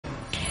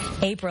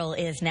April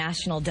is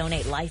National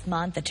Donate Life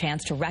Month, a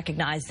chance to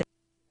recognize the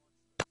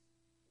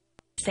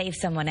save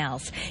someone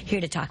else. Here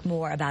to talk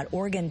more about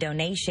organ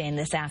donation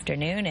this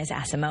afternoon is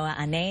Asamoah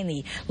Anane,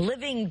 the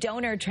living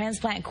donor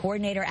transplant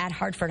coordinator at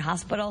Hartford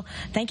Hospital.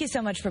 Thank you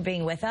so much for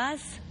being with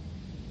us.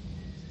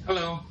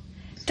 Hello.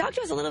 Talk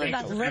to us a little bit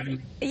about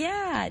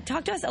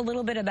talk to us a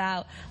little bit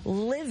about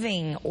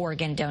living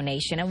organ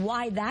donation and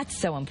why that's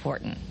so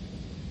important.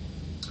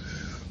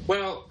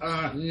 Well,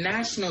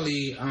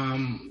 nationally,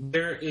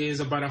 there is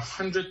about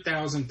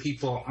 100,000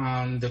 people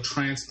on the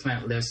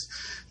transplant list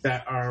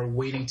that are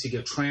waiting to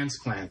get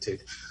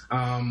transplanted.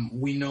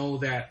 We know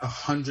that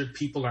 100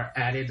 people are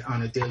added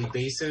on a daily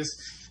basis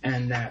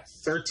and that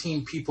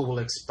 13 people will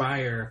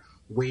expire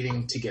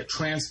waiting to get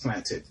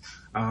transplanted.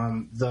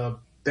 The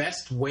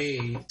best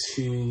way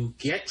to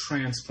get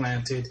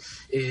transplanted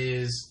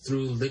is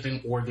through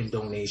living organ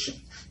donation.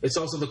 It's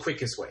also the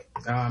quickest way.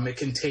 It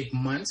can take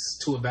months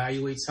to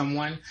evaluate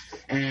someone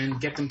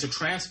and get them to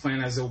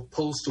transplant as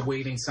opposed to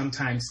waiting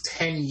sometimes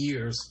 10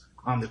 years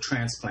on the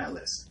transplant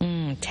list.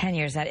 10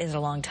 years, that is a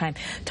long time.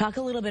 Talk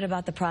a little bit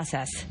about the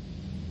process.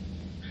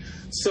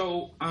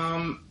 So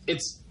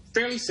it's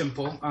fairly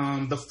simple.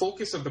 The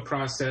focus of the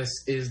process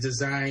is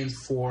designed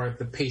for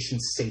the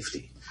patient's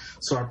safety.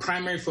 So our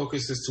primary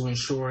focus is to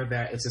ensure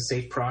that it's a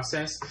safe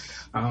process.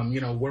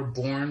 We're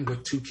born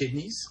with 2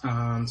 kidneys.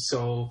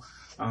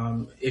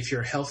 If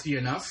you're healthy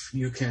enough,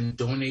 you can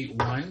donate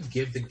one,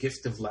 give the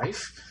gift of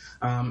life,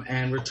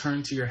 and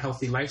return to your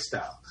healthy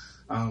lifestyle.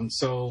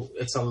 So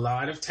it's a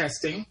lot of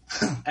testing.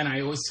 And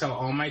I always tell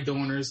all my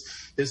donors,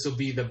 this will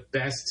be the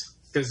best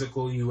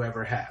physical you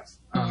ever have.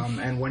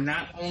 And we're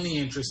not only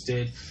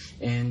interested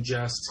in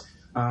just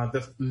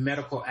the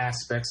medical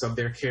aspects of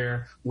their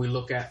care. We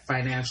look at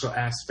financial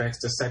aspects,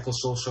 the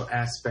psychosocial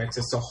aspects.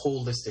 It's a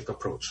holistic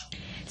approach.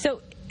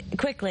 So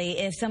quickly,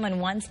 if someone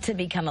wants to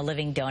become a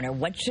living donor,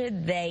 what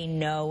should they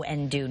know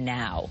and do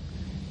now?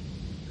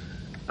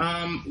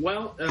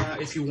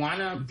 If you want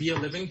to be a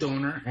living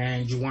donor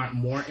and you want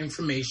more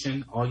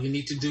information, all you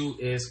need to do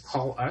is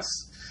call us.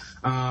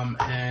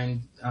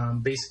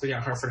 Basically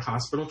at Hartford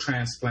Hospital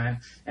Transplant,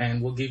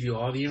 and we'll give you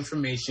all the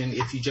information.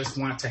 If you just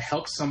want to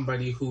help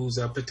somebody who's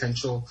a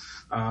potential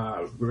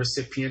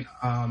recipient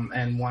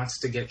and wants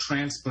to get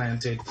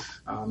transplanted,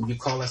 you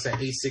call us at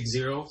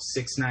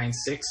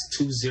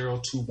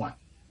 860-696-2021.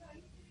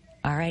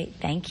 All right,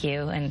 thank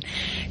you, and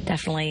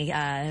definitely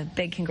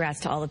big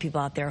congrats to all the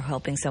people out there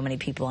helping so many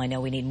people. I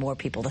know we need more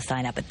people to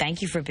sign up, but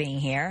thank you for being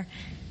here.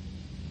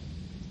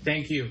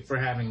 Thank you for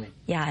having me.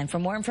 Yeah, and for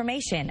more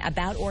information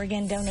about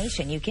organ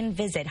donation, you can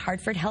visit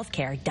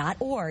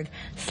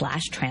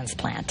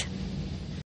hartfordhealthcare.org/transplant.